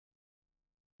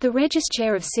The Regius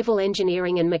Chair of Civil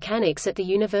Engineering and Mechanics at the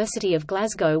University of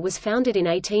Glasgow was founded in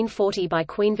 1840 by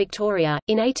Queen Victoria.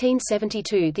 In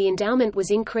 1872 the endowment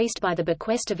was increased by the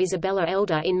bequest of Isabella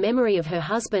Elder in memory of her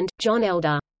husband, John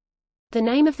Elder. The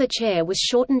name of the chair was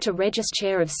shortened to Regius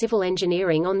Chair of Civil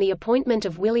Engineering on the appointment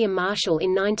of William Marshall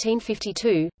in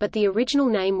 1952, but the original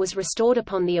name was restored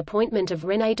upon the appointment of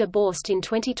René de Borst in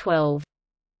 2012.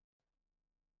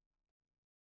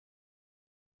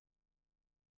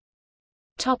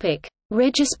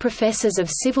 Regius Professors of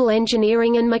Civil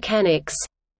Engineering and Mechanics.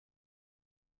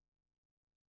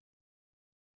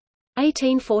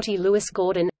 1840 Lewis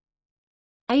Gordon,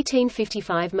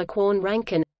 1855 McQuorn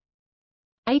Rankin,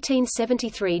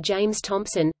 1873 James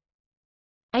Thompson,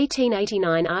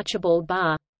 1889 Archibald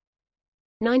Barr,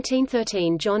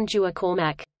 1913 John Dewar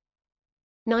Cormack,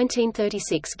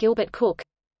 1936 Gilbert Cook,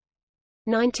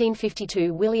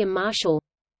 1952 William Marshall,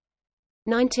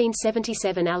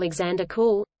 1977 Alexander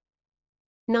Cool,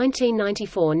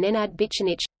 1994 Nenad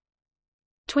Bičanić,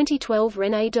 2012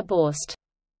 René de Borst.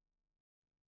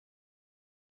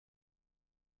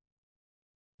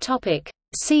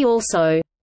 See also: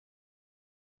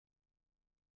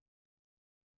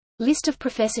 List of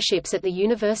professorships at the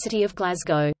University of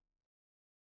Glasgow.